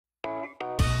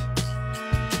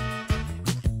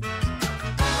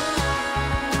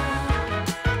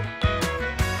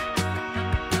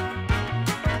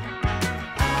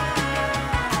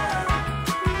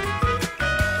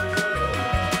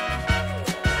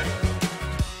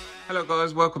Hello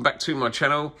guys, welcome back to my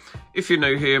channel. If you're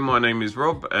new here, my name is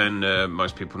Rob and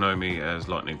most people know me as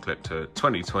Lightning Collector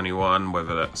 2021,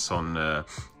 whether that's on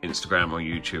Instagram or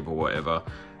YouTube or whatever.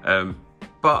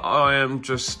 But I am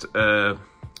just a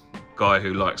guy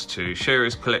who likes to share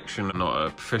his collection. I'm not a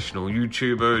professional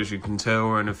YouTuber, as you can tell,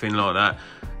 or anything like that.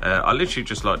 I literally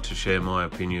just like to share my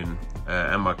opinion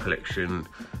and my collection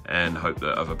and hope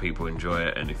that other people enjoy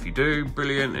it. And if you do,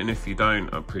 brilliant. And if you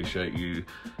don't, I appreciate you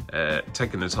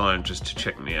taking the time just to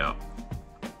check me out.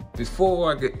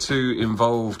 Before I get too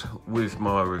involved with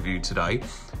my review today,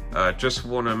 I just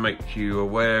want to make you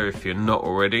aware, if you're not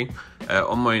already,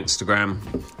 on my Instagram,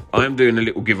 I'm doing a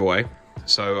little giveaway.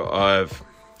 So I've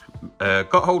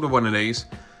got hold of one of these.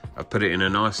 I've put it in a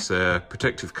nice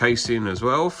protective casing as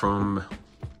well from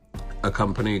a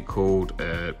company called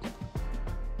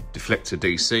Deflector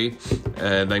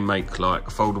DC. They make like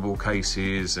foldable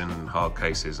cases and hard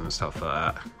cases and stuff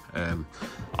like that.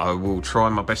 I will try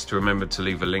my best to remember to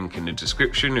leave a link in the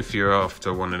description if you're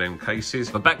after one of them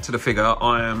cases. But back to the figure,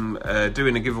 I am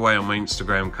doing a giveaway on my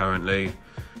Instagram currently.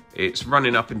 It's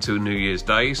running up until New Year's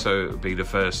Day, so it'll be the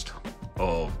 1st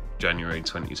of January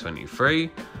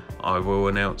 2023. I will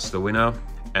announce the winner,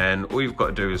 and all you've got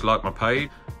to do is like my page,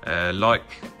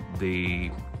 like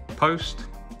the post,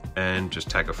 and just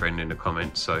tag a friend in the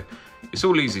comments. So it's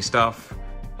all easy stuff.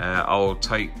 I'll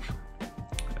take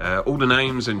all the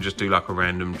names and just do like a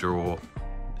random draw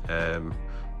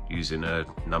using a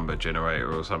number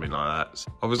generator or something like that.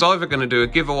 I was either going to do a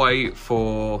giveaway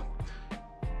for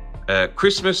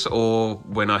Christmas or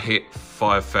when I hit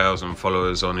 5,000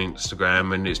 followers on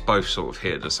Instagram, and it's both sort of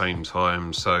hit at the same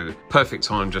time, so perfect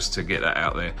time just to get that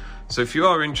out there. So if you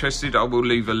are interested, I will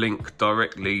leave a link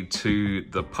directly to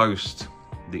the post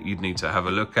that you'd need to have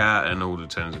a look at, and all the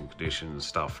terms and conditions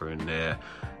stuff are in there,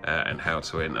 and how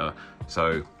to enter.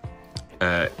 So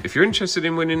if you're interested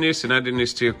in winning this and adding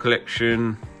this to your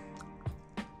collection,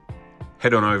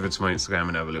 head on over to my Instagram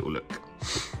and have a little look.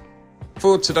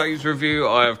 For today's review,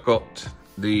 I have got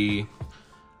the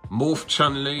Morph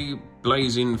Chun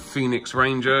Blazing Phoenix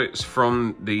Ranger. It's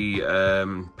from the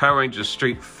Power Rangers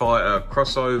Street Fighter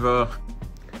crossover.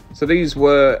 So these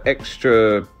were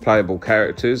extra playable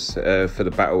characters for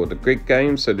the Battle of the Grid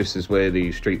game. So this is where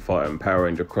the Street Fighter and Power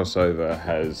Ranger crossover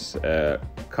has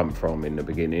come from in the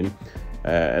beginning.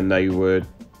 And they were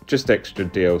just extra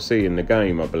DLC in the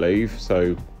game, I believe.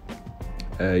 So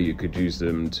you could use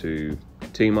them to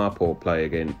team up or play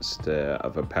against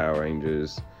other Power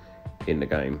Rangers in the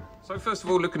game. So first of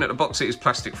all, looking at the box, it is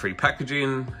plastic-free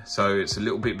packaging. So it's a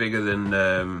little bit bigger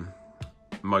than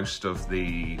most of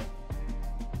the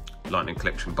Lightning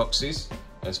Collection boxes,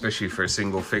 especially for a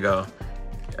single figure.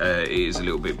 It is a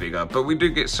little bit bigger, but we do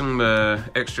get some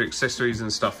extra accessories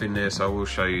and stuff in there, so I will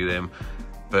show you them.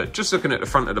 But just looking at the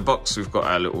front of the box, we've got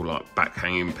our little like back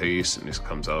hanging piece, and this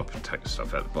comes up and takes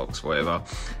stuff out of the box, whatever.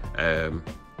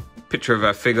 Picture of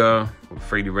our figure,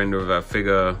 3D render of our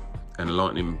figure, and a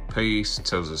lightning piece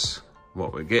tells us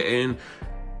what we're getting.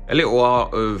 A little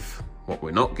art of what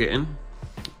we're not getting,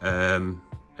 and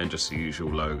just the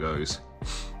usual logos.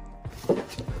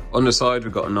 On the side,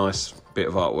 we've got a nice bit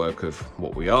of artwork of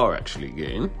what we are actually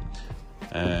getting.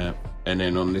 And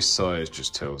then on this side, it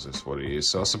just tells us what it is.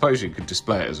 So I suppose you could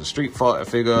display it as a Street Fighter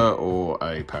figure or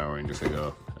a Power Ranger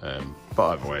figure. But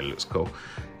either way, it looks cool.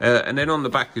 And then on the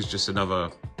back is just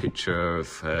another picture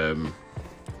of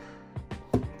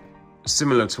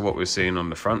similar to what we're seeing on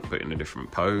the front, but in a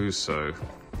different pose. So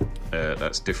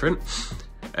that's different.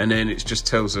 And then it just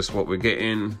tells us what we're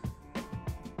getting.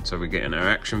 So we're getting our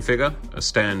action figure, a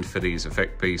stand for these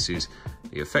effect pieces,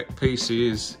 the effect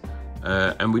pieces,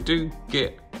 and we do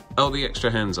get, oh, the extra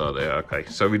hands are there. Okay,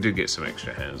 so we do get some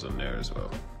extra hands on there as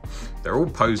well. They're all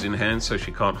posing hands, so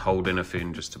she can't hold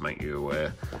anything, just to make you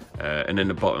aware. And then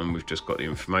the bottom, we've just got the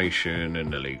information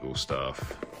and the legal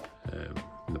stuff, and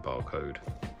the barcode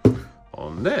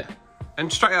on there.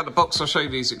 And straight out the box, I'll show you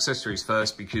these accessories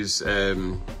first, because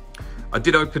I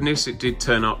did open this. It did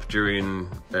turn up during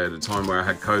the time where I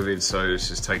had COVID, so it's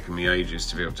just taken me ages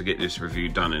to be able to get this review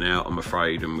done and out, I'm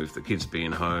afraid, and with the kids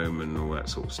being home and all that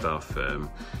sort of stuff.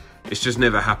 It's just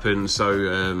never happened,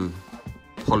 so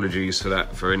apologies for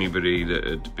that for anybody that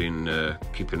had been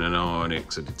keeping an eye on it,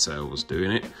 because I did say I was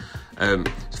doing it. So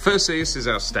firstly, this is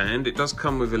our stand. It does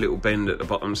come with a little bend at the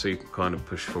bottom, so you can kind of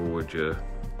push forward your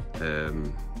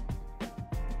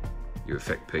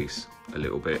effect piece a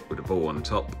little bit with a ball on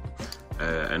top.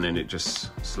 And then it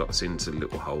just slots into the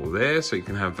little hole there, so you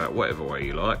can have that whatever way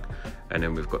you like. And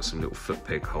then we've got some little foot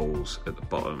peg holes at the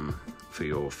bottom for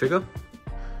your figure.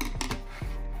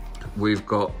 We've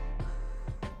got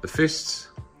the fists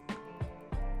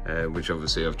which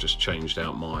obviously I've just changed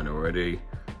out mine already.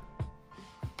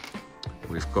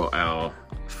 We've got our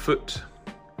foot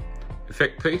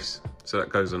effect piece, so that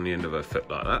goes on the end of her foot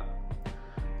like that.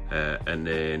 And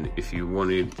then if you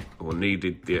wanted or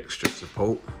needed the extra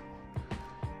support,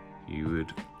 you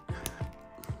would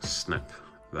snap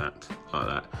that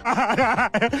like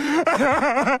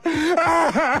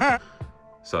that.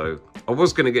 So I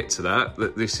was going to get to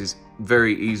that this is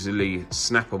very easily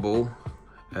snappable.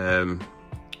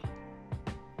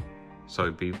 So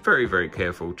be very, very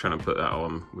careful trying to put that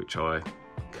on, which I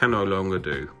can no longer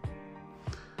do.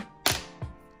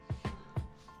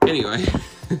 Anyway,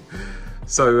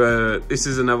 so this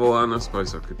is another one. I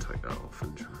suppose I could take that off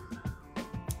and try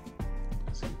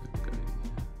and see if it can go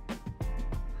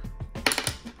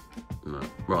in. No,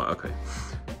 right, okay.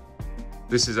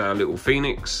 This is our little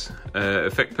Phoenix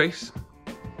effect piece,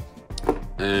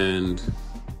 and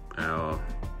our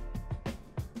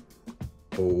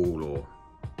ball or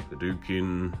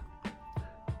Hadouken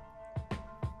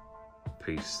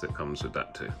piece that comes with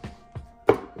that too.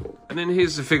 And then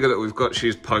here's the figure that we've got.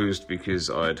 She's posed because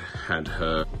I'd had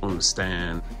her on the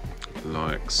stand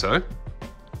like so.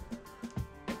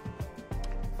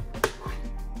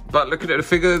 But looking at the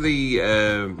figure,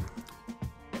 the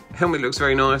helmet looks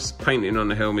very nice. Painting on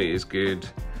the helmet is good.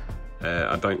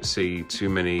 I don't see too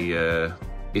many,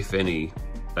 if any,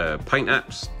 paint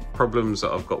apps problems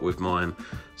that I've got with mine.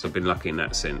 So I've been lucky in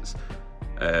that sense.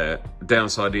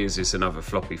 Downside is it's another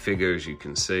floppy figure, as you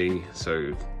can see.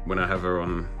 So when I have her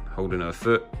on holding her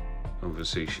foot,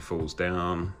 obviously she falls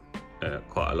down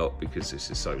quite a lot because this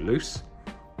is so loose.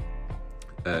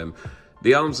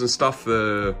 The arms and stuff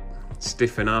are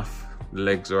stiff enough. The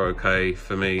legs are okay.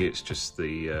 For me, it's just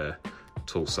the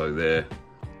torso there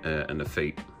and the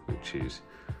feet, which is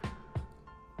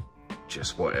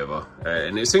just whatever.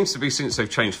 And it seems to be since they've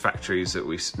changed factories that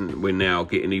we're now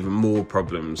getting even more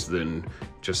problems than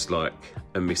just like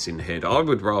a missing head. I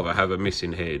would rather have a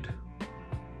missing head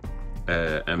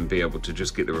and be able to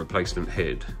just get the replacement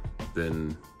head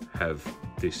than have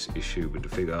this issue with the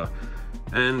figure.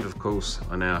 And of course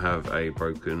I now have a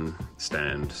broken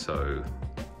stand, so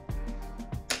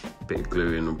a bit of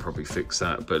glue in will probably fix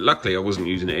that. But luckily I wasn't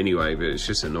using it anyway, but it's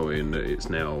just annoying that it's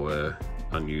now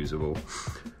unusable.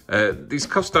 These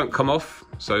cuffs don't come off,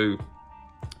 so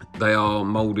they are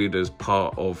molded as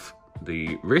part of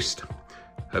the wrist.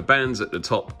 Her bands at the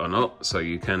top are not, so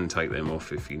you can take them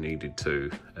off if you needed to.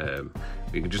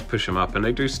 You can just push them up and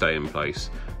they do stay in place.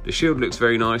 The shield looks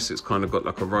very nice. It's kind of got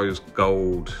like a rose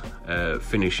gold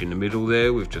finish in the middle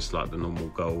there with just like the normal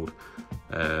gold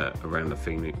around the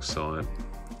Phoenix side.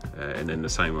 And then the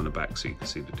same on the back, so you can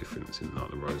see the difference in like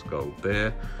the rose gold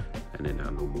there and then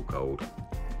our normal gold.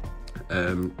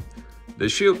 The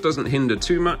shield doesn't hinder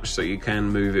too much, so you can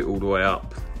move it all the way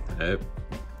up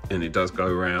and it does go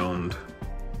around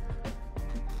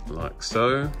like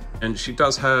so. And she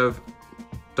does have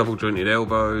double jointed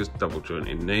elbows, double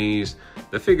jointed knees.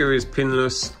 The figure is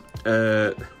pinless.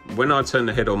 When I turn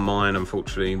the head on mine,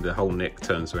 unfortunately the whole neck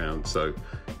turns around, so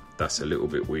that's a little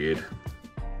bit weird.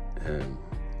 And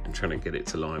trying to get it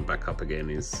to line back up again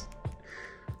is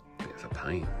a bit of a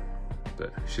pain.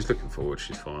 But she's looking forward,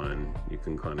 she's fine. You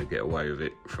can kind of get away with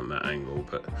it from that angle,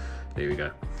 but there we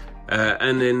go.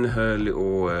 And then her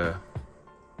little,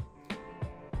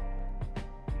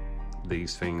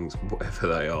 these things, whatever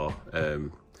they are,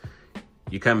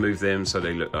 you can move them so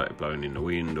they look like they're blowing in the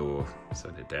wind, or so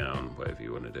they're down, whatever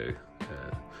you want to do.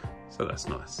 So that's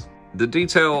nice. The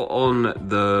detail on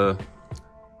the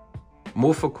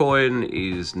morpher coin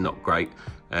is not great.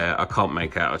 I can't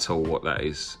make out at all what that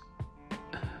is.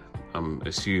 I'm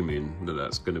assuming that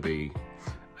that's going to be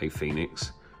a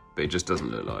Phoenix, but it just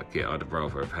doesn't look like it. I'd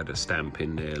rather have had a stamp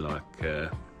in there like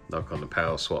on the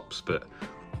power swaps. But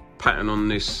pattern on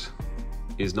this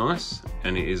is nice,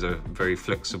 and it is a very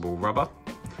flexible rubber,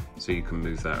 so you can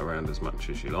move that around as much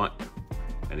as you like,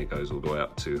 and it goes all the way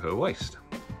up to her waist.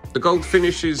 The gold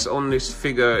finishes on this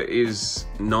figure is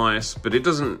nice, but it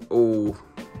doesn't all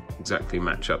exactly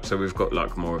match up. So we've got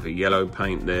like more of a yellow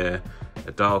paint there,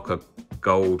 a darker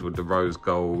gold with the rose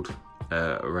gold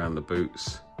around the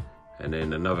boots, and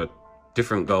then another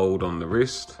different gold on the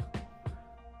wrist,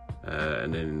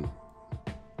 and then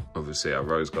obviously our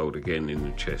rose gold again in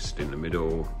the chest in the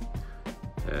middle,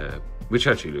 which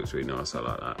actually looks really nice. I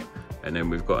like that. And then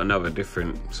we've got another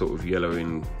different sort of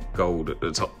yellowing gold at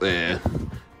the top there,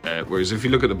 whereas if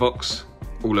you look at the box,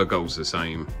 all our gold's the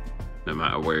same no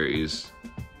matter where it is.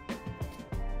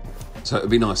 So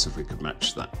it'd be nice if we could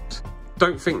match that.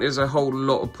 don't think there's a whole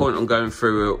lot of point on going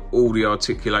through all the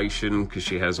articulation because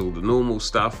she has all the normal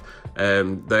stuff.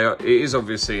 It is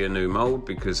obviously a new mold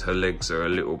because her legs are a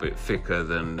little bit thicker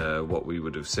than what we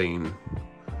would have seen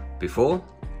before.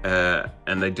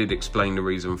 And they did explain the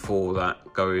reason for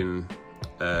that going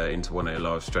into one of their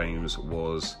live streams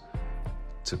was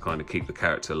to kind of keep the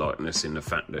character likeness in the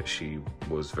fact that she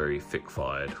was very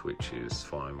thick-thighed, which is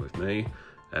fine with me.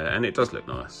 And it does look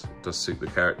nice. It does suit the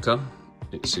character.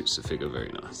 It suits the figure very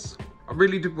nice. I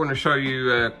really did want to show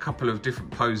you a couple of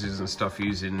different poses and stuff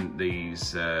using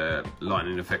these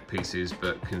lightning effect pieces,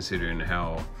 but considering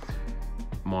how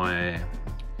my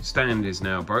stand is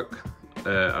now broke,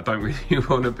 I don't really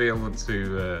want to be able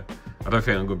to, I don't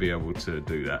think I'm going to be able to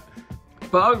do that.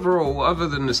 But overall, other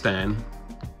than the stand,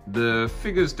 the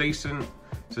figure's decent.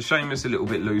 It's a shame it's a little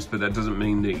bit loose, but that doesn't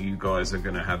mean that you guys are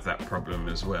going to have that problem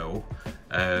as well.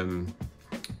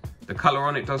 The colour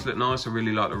on it does look nice. I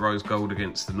really like the rose gold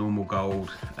against the normal gold.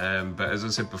 But as I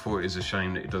said before, it is a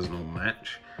shame that it doesn't all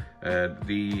match.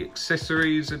 The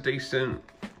accessories are decent.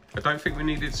 I don't think we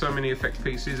needed so many effect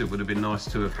pieces. It would have been nice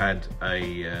to have had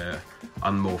a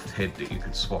unmorphed head that you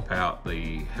could swap out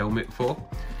the helmet for.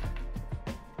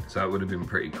 So that would have been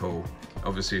pretty cool.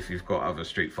 Obviously, if you've got other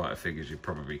Street Fighter figures, you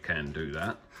probably can do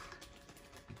that.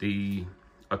 The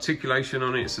articulation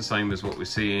on it is the same as what we're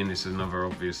seeing. It's another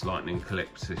obvious Lightning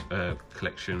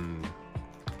Collection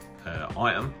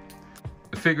item.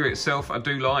 The figure itself I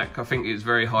do like. I think it's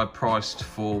very high priced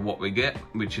for what we get,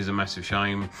 which is a massive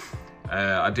shame.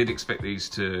 I didn't expect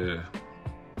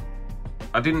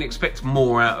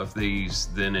more out of these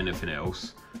than anything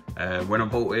else. When I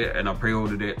bought it and I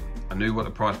pre-ordered it, I knew what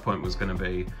the price point was going to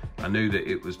be. I knew that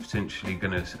it was potentially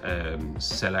going to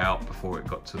sell out before it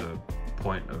got to the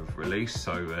point of release.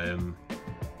 So I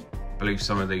believe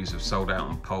some of these have sold out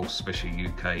on Pulse, especially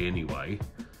UK anyway.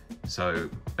 So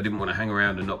I didn't want to hang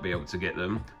around and not be able to get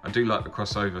them. I do like the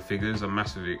crossover figures. I'm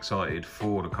massively excited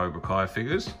for the Cobra Kai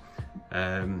figures.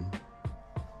 Yeah,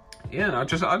 I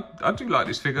do like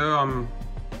this figure. I'm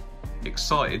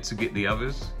excited to get the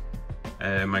others.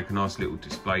 Make a nice little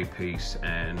display piece,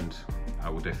 and I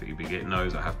will definitely be getting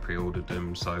those. I have pre-ordered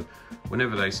them, so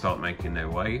whenever they start making their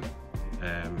way,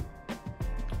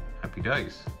 happy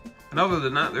days. And other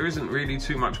than that, there isn't really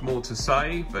too much more to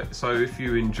say, but so if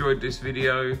you enjoyed this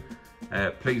video,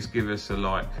 please give us a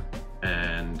like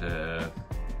and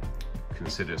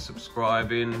consider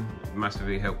subscribing.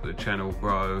 Massively help the channel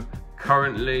grow.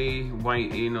 Currently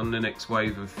waiting on the next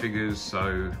wave of figures,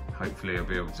 so hopefully I'll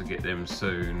be able to get them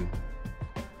soon.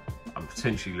 I'm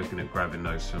potentially looking at grabbing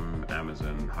those from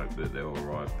Amazon, hope that they'll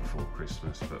arrive before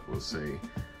Christmas, but we'll see.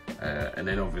 And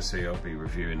then obviously I'll be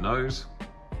reviewing those.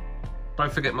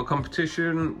 Don't forget my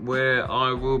competition where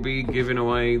I will be giving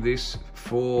away this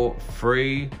for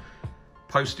free.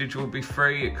 Postage will be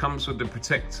free. It comes with the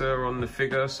protector on the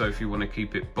figure, so if you want to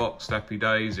keep it boxed, happy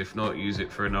days. If not, use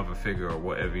it for another figure or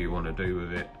whatever you want to do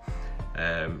with it.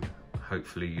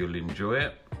 Hopefully you'll enjoy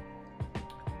it.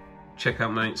 Check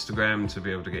out my Instagram to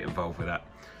be able to get involved with that.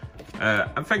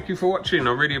 And thank you for watching.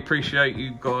 I really appreciate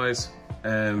you guys.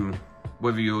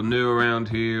 Whether you're new around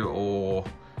here or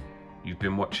you've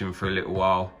been watching for a little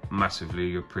while,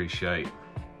 massively appreciate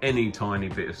any tiny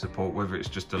bit of support, whether it's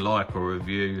just a like or a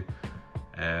review.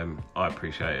 I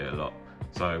appreciate it a lot.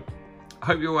 So I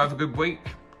hope you all have a good week.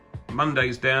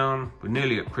 Monday's down, we're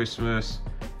nearly at Christmas,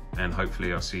 and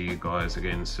hopefully I'll see you guys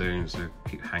again soon, so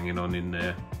keep hanging on in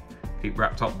there, keep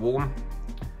wrapped up warm,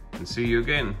 and see you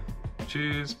again.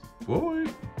 Cheers, bye.